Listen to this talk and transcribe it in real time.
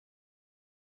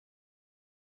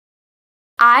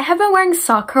I have been wearing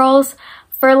sock curls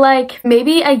for like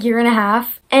maybe a year and a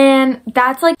half, and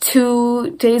that's like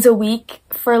 2 days a week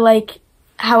for like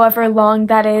however long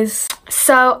that is.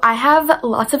 So I have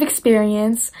lots of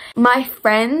experience. My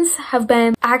friends have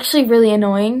been actually really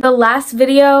annoying. The last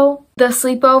video, the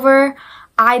sleepover,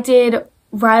 I did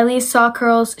Riley's sock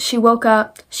curls. She woke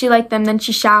up, she liked them, then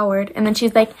she showered, and then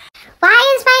she's like,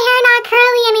 why is my hair not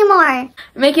curly anymore?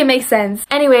 Make it make sense.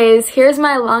 Anyways, here's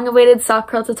my long-awaited sock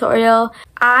curl tutorial.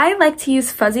 I like to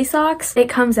use fuzzy socks. It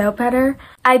comes out better.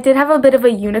 I did have a bit of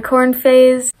a unicorn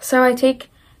phase, so I take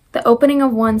the opening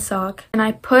of one sock and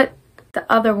I put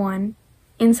the other one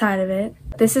inside of it.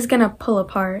 This is gonna pull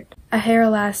apart. A hair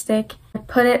elastic. I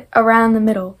put it around the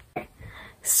middle.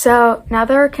 So now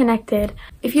they're connected.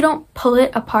 If you don't pull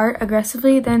it apart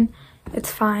aggressively, then it's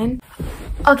fine.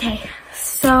 Okay,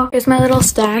 so here's my little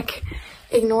stack.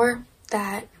 Ignore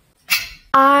that.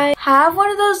 I have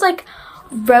one of those like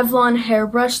Revlon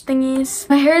hairbrush thingies.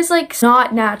 My hair is like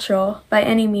not natural by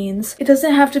any means. It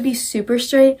doesn't have to be super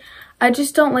straight. I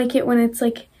just don't like it when it's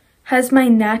like has my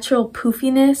natural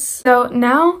poofiness. So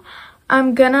now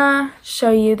I'm gonna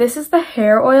show you. This is the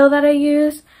hair oil that I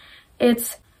use.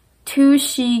 It's Too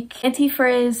Chic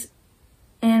Anti-Frizz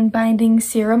and Binding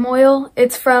Serum Oil.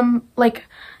 It's from like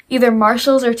either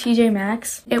Marshall's or TJ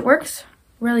Maxx. It works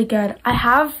really good. I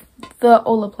have the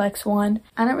Olaplex one.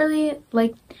 I don't really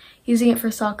like using it for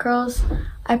sock curls.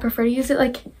 I prefer to use it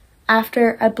like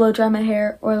after I blow dry my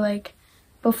hair or like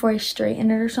before I straighten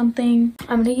it or something.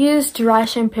 I'm gonna use dry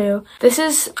shampoo. This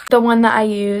is the one that I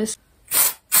use.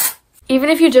 Even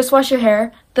if you just wash your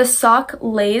hair, the sock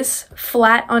lays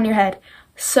flat on your head.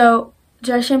 So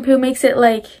dry shampoo makes it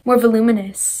like more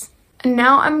voluminous. And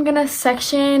now I'm gonna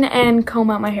section and comb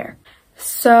out my hair.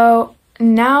 So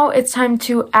now it's time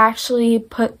to actually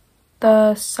put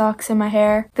the socks in my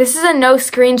hair. This is a no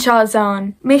screenshot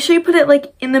zone. Make sure you put it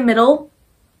like in the middle,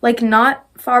 like not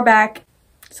far back.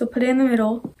 So put it in the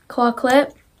middle, claw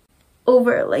clip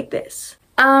over like this.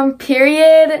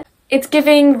 Period. It's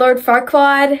giving Lord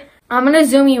Farquaad. I'm gonna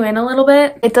zoom you in a little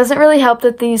bit. It doesn't really help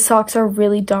that these socks are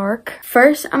really dark.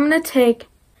 First, I'm gonna take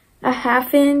a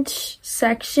 1/2 inch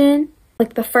section,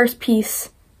 like the first piece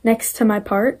next to my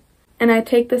part, and I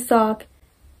take the sock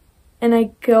and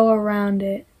I go around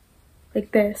it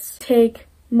like this. Take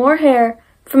more hair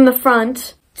from the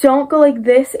front. Don't go like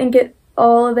this and get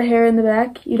all of the hair in the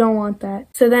back. You don't want that.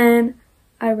 So then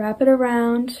I wrap it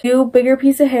around, do a bigger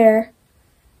piece of hair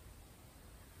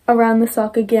around the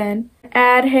sock again,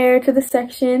 add hair to the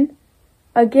section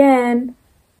again.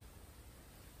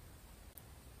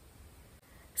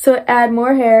 So add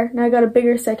more hair. Now I got a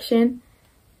bigger section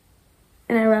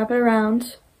and I wrap it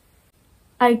around.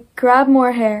 I grab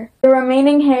more hair. The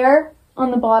remaining hair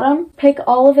on the bottom, pick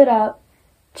all of it up.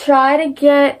 Try to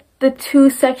get the 2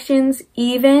 sections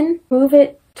even. Move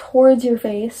it towards your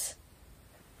face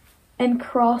and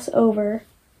cross over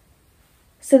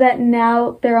so that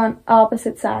now they're on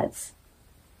opposite sides.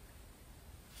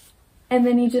 And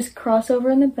then you just cross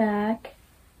over in the back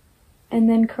and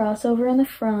then cross over in the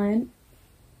front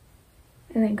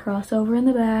and then cross over in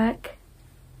the back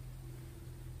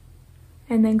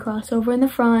and then cross over in the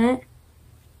front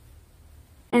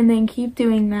and then keep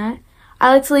doing that.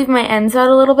 I like to leave my ends out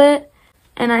a little bit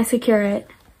and I secure it.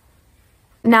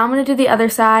 Now I'm going to do the other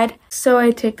side. So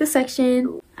I take the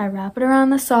section, I wrap it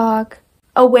around the sock,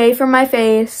 away from my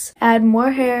face, add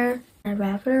more hair, I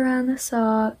wrap it around the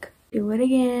sock, do it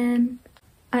again,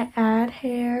 I add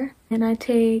hair, and I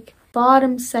take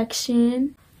bottom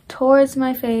section towards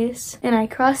my face, and I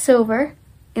cross over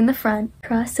in the front,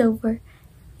 cross over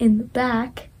in the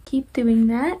back, keep doing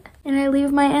that, and I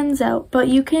leave my ends out, but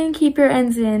you can keep your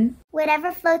ends in.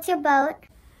 Whatever floats your boat.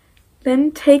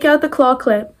 Then take out the claw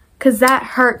clip, because that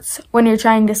hurts when you're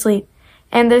trying to sleep.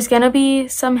 And there's gonna be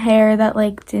some hair that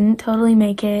like didn't totally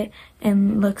make it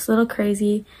and looks a little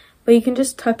crazy, but you can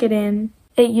just tuck it in.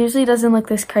 It usually doesn't look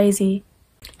this crazy.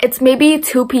 It's maybe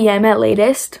 2 p.m. at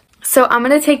latest. So I'm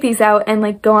gonna take these out and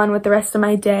like go on with the rest of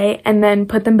my day and then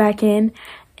put them back in.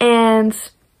 And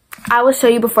I will show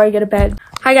you before I go to bed.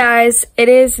 Hi guys, it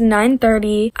is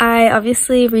 9:30. I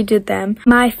obviously redid them.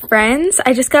 My friends,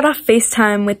 I just got off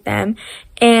FaceTime with them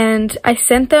and I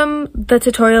sent them the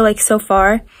tutorial like so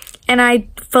far and I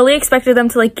fully expected them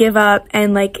to like give up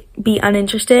and like be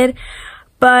uninterested.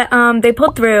 But they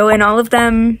pulled through and all of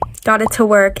them got it to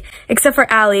work except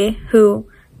for Allie, who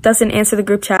doesn't answer the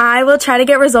group chat. I will try to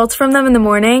get results from them in the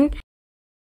morning.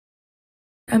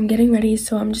 I'm getting ready,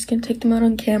 so I'm just gonna take them out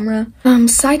on camera.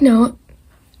 Side note,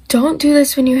 don't do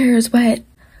this when your hair is wet.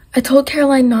 I told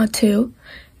Caroline not to.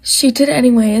 She did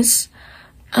anyways.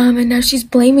 And now she's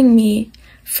blaming me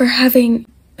for having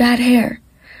bad hair.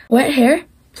 Wet hair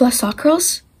plus sock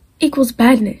curls equals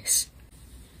badness.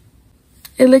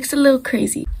 It looks a little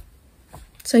crazy.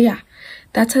 So yeah,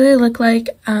 that's how they look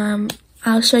like.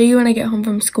 I'll show you when I get home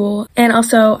from school, and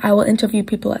also I will interview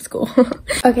people at school.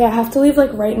 Okay, I have to leave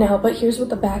like right now, but here's what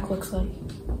the back looks like.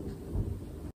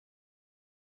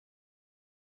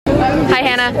 Hi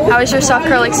Hannah, how was your sock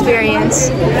curl experience?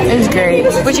 It was great.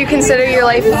 Would you consider your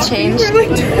life changed?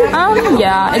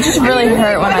 Yeah, it just really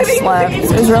hurt when I slept.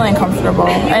 It was really uncomfortable,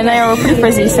 and they were pretty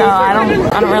frizzy, so I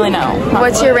don't really know.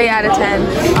 What's your rate out of 10?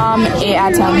 8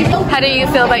 out of 10. How do you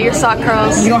feel about your sock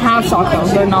curls? You don't have sock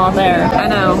curls, they're not there. I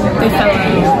know, they fell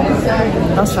out.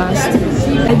 That was fast.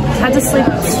 I had to sleep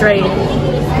straight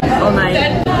all night,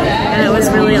 and it was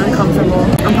really uncomfortable.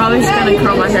 I'm probably just gonna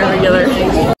curl my hair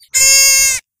regular.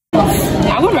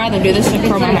 I would rather do this than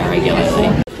curl my hair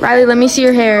regularly. Riley, let me see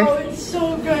your hair. It's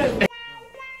so good.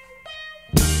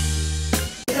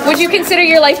 Would you consider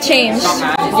your life changed?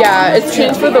 Yeah, it's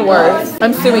changed for the worse.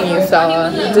 I'm suing you,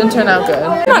 Stella. It didn't turn out good.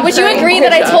 Would you agree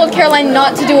that I told Caroline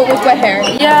not to do it with wet hair?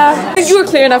 Yeah. I think you were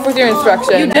clear enough with your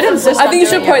instructions. You did insist. I think you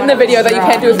should put in the video that you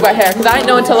can't do it with wet hair, because I didn't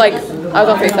know until like I was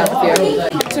on FaceTime with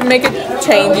you. To make a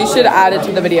change, you should add it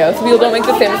to the video so people don't make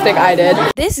the same mistake I did.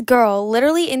 This girl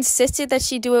literally insisted that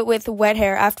she do it with wet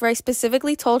hair after I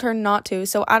specifically told her not to,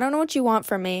 so I don't know what you want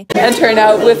from me. And turn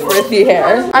out with frizzy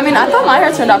hair. I mean, I thought my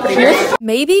hair turned out pretty good.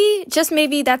 Maybe, just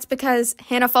maybe that's because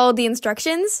Hannah followed the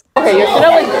instructions. Okay, you're turned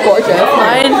out like gorgeous.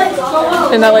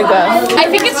 Mine turned out like that. I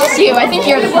think it's just you. I think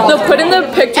you're the problem. No, put in the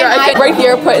picture. I think right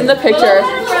here, put in the picture.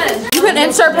 You can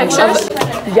insert pictures?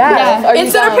 Yeah.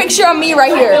 Insert a picture of me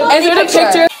right here. Insert a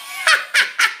picture.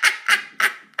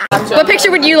 What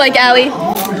picture would you like, Allie?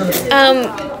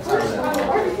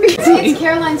 It's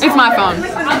Caroline's. It's my phone.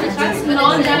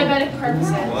 Non-diabetic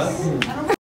purposes.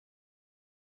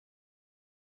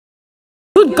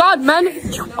 Good God, man!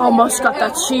 You almost got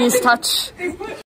that cheese touch.